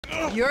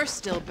You're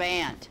still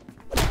banned.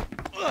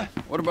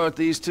 What about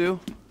these two?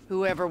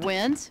 Whoever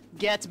wins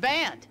gets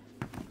banned.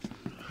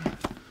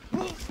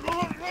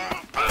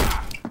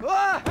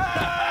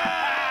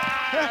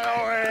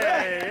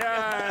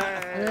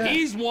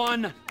 He's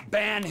one.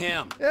 Ban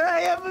him.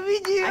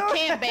 I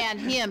can't ban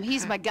him.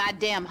 He's my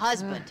goddamn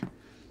husband.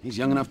 He's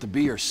young enough to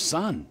be your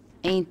son.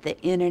 Ain't the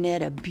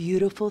internet a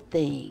beautiful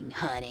thing,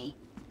 honey?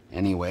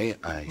 Anyway,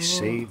 I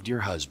saved your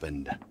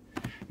husband.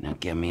 Now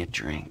give me a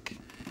drink.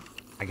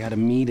 I got a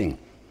meeting.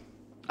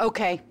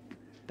 Okay,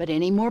 but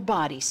any more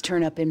bodies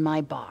turn up in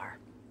my bar,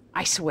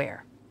 I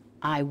swear,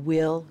 I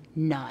will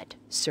not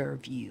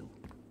serve you.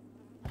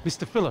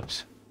 Mr.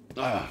 Phillips.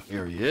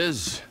 Here he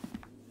is.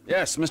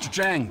 Yes, Mr.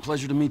 Chang,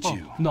 pleasure to meet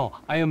you. No,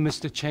 I am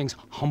Mr. Chang's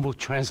humble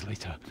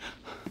translator.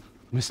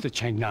 Mr.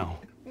 Chang now.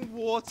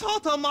 我操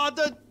他妈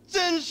的，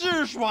真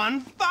是爽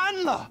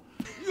翻了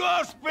You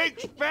all speak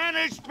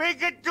Spanish,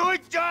 speak it to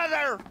each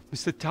other!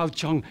 Mr. Tao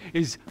Chung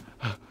is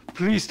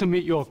pleased to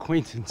meet your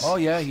acquaintance. Oh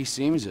yeah, he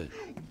seems it.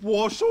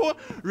 我说，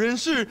人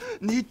事，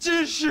你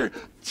真是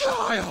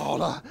太好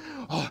了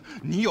哦！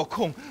你有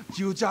空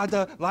就加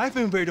的来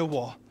分配的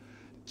我，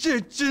这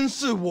真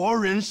是我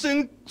人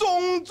生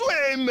中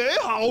最美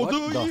好的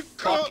What the 一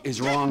刻。 fuck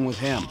is wrong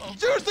with him?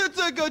 就是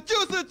这个，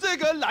就是这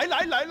个，来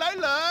来来来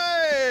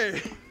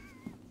来。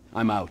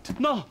 I'm out.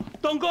 No,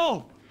 don't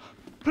go!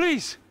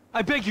 Please,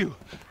 I beg you.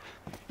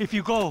 If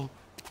you go,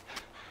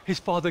 his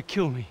father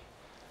kill me.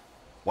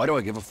 Why do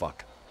I give a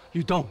fuck?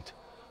 You don't.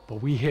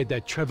 But we hear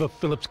that Trevor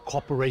Phillips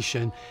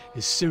Corporation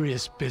is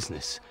serious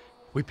business.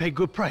 We pay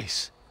good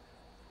price.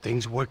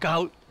 Things work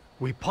out,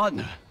 we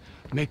partner.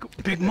 Make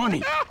big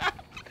money.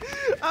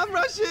 I'm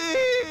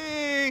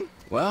rushing.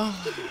 Well,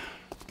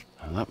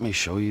 let me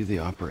show you the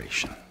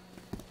operation.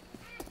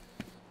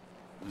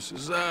 This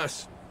is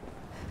us.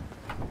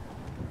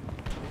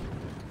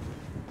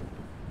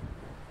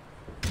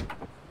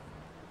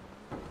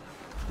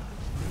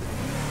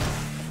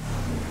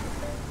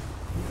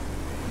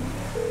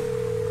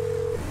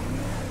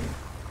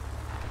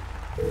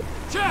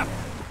 Chef,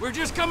 we're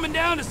just coming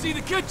down to see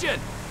the kitchen.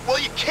 Well,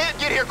 you can't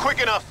get here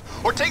quick enough.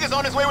 Ortega's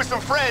on his way with some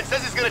friends.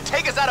 Says he's gonna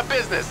take us out of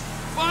business.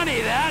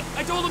 Funny that.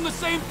 I told him the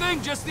same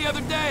thing just the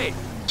other day.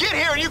 Get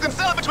here and you can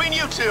settle it between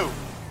you two.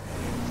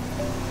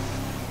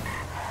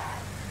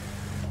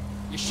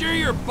 You sure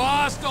your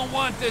boss don't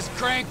want this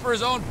crank for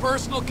his own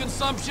personal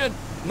consumption?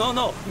 No,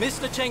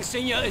 Mr. Chang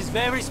Sr. is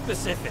very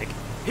specific.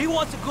 He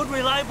wants a good,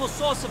 reliable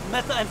source of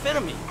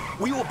methamphetamine.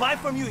 We will buy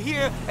from you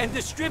here and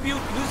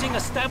distribute using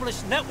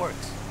established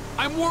networks.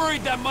 I'm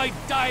worried that might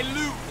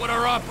dilute what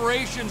our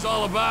operation's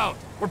all about.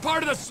 We're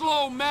part of the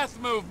slow meth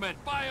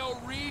movement,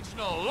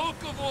 bio-regional,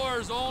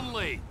 locavores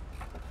only.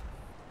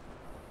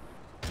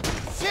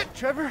 Shit,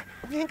 Trevor,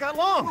 we ain't got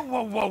long.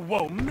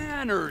 Whoa,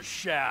 manners,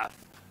 chef.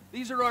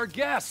 These are our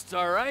guests,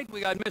 all right?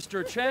 We got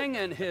Mr. Chang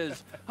and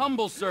his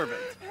humble servant.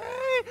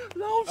 Hey,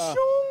 Lao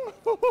Shung.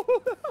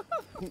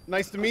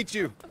 Nice to meet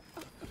you.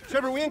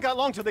 Trevor, we ain't got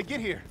long till they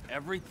get here.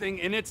 Everything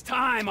in its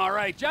time, all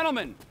right.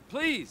 Gentlemen,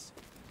 please.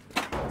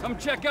 Come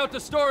check out the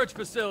storage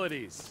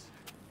facilities.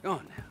 Go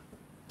on now.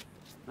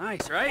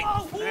 Nice, right?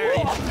 There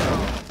you go.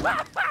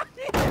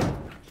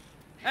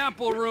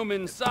 Ample room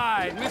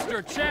inside.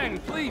 Mr. Chang,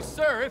 please,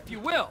 sir, if you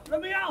will.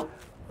 Let me out!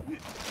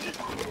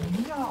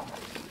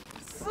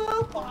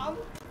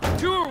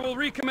 Tour will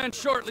recommence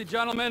shortly,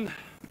 gentlemen.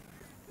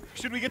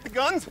 Should we get the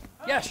guns?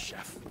 Yes,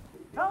 chef.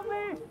 Help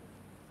me!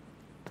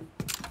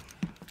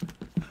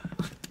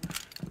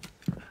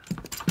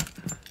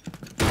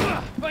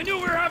 If I knew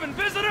we were having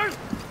visitors,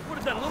 would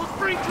have done a little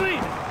spring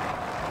clean.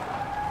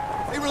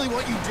 They really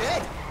want you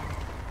dead.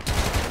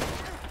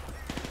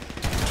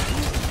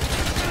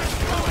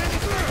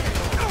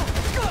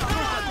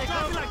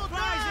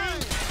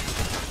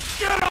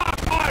 Get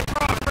off my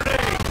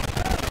property!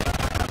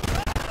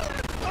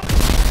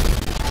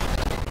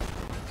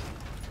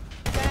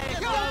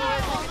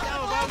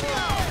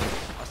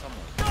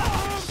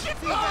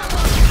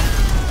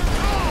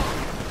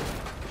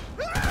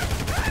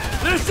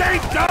 This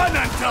ain't done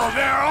until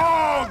they're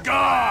all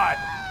gone!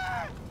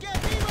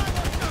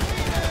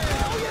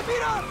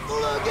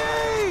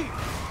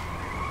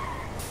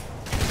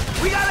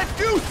 We gotta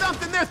do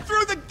something! They're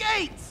through the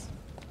gates!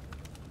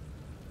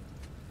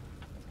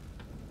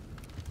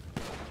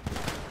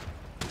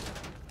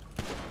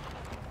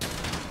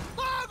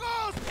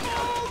 Vagos!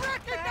 Oh,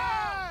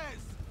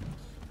 recognize!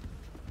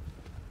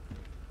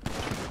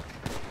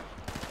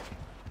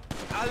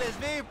 Alles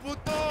V,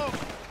 puto!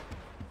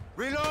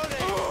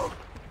 Reloading!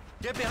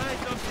 Get behind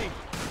something!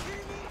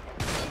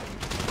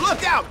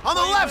 Look out! On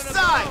the left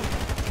side!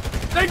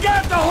 They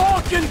got the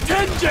whole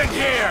contingent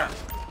here!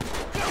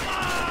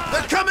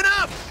 They're coming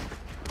up!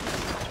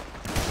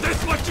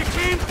 This what you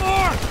came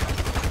for?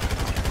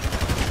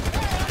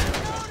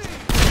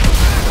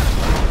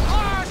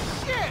 Oh,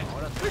 shit!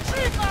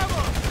 Retreat,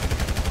 Mama!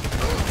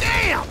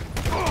 Damn!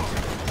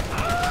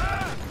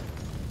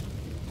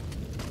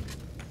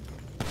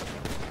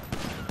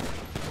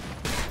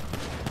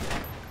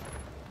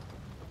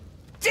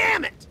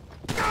 Damn it!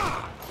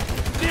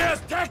 The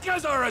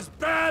Aztecas are as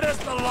bad as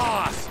the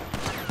boss!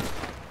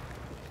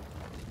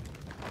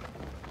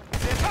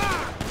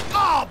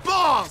 Oh,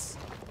 boss!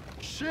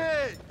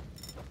 Shit!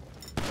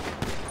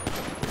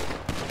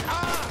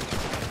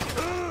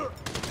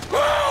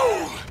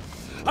 Whoa!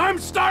 I'm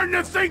starting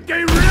to think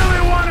they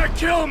really want to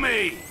kill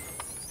me!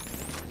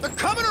 They're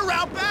coming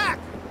around back!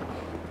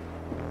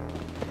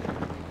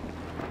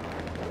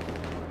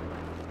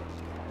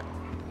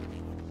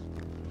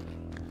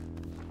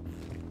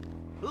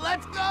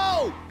 Let's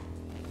go!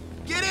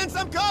 Get in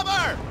some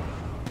cover!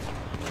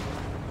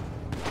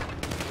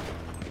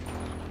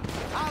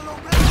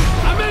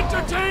 I'm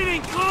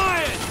entertaining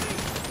clients!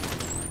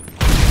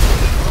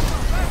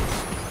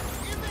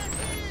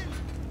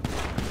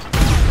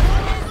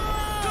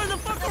 Turn the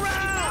fuck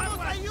around!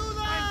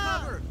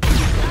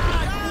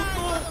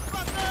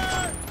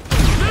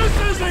 This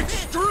is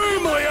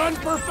extremely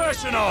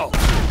unprofessional!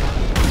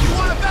 You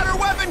want a better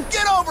weapon?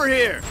 Get over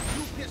here!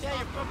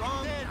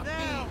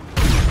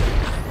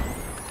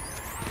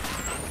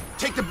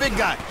 Take the big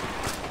guy.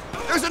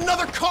 There's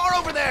another car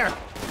over there!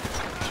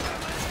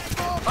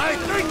 I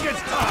think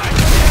it's time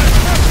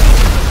for the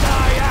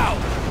die out!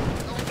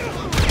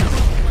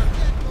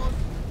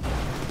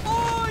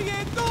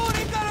 Oye, tú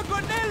ahorita lo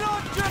con el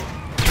otro.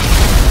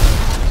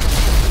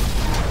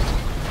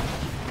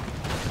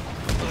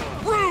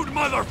 Rude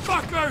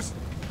motherfuckers!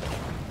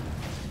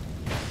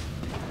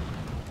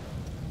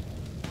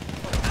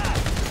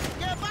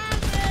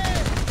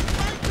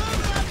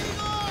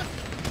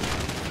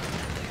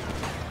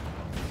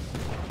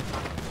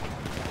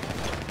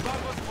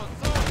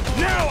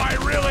 Now I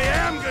really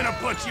am gonna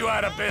put you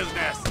out of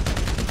business!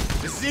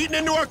 This is eating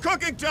into our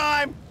cooking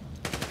time!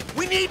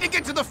 We need to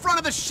get to the front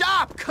of the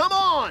shop! Come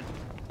on!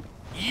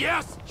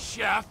 Yes,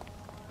 chef!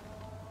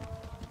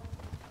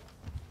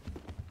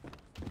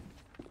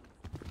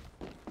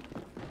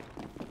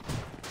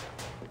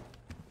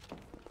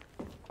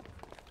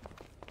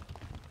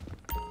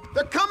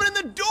 They're coming in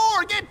the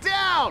door! Get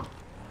down!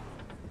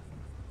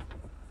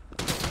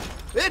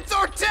 It's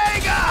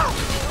Ortega!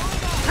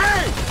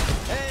 Hey!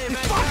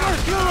 Fucker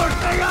killer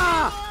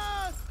Ortega!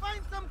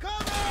 Find some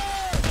cover!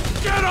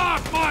 Get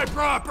off my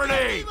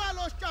property! ¡Viva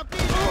los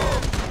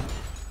chapitos!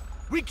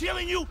 We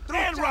killing you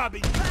and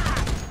robbing you.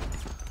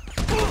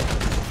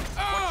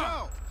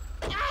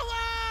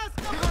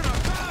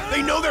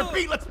 They know they're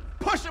beat! Let's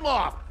push them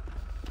off!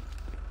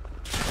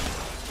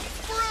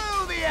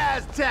 Through the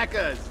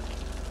Aztecas!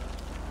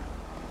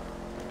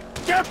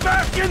 Get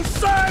back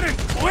inside and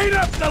clean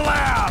up the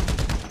lab!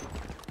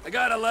 I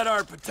gotta let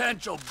our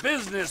potential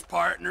business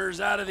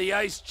partners out of the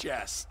ice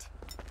chest.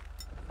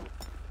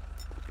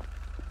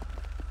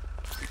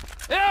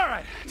 Yeah, all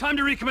right. Time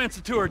to recommence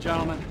the tour,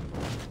 gentlemen.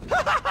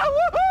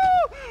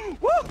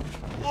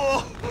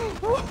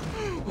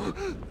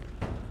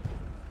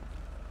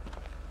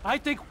 I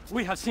think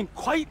we have seen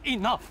quite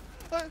enough.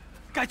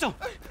 改正，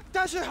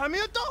但是还没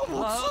有到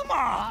5次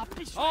嘛。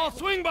 I'll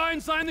swing by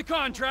and sign the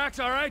contracts,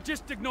 all right?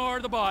 Just ignore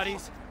the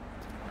bodies.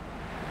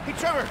 Hey,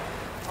 Trevor!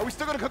 Are we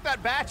still gonna cook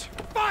that batch?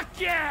 Fuck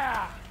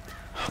yeah!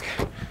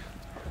 Okay.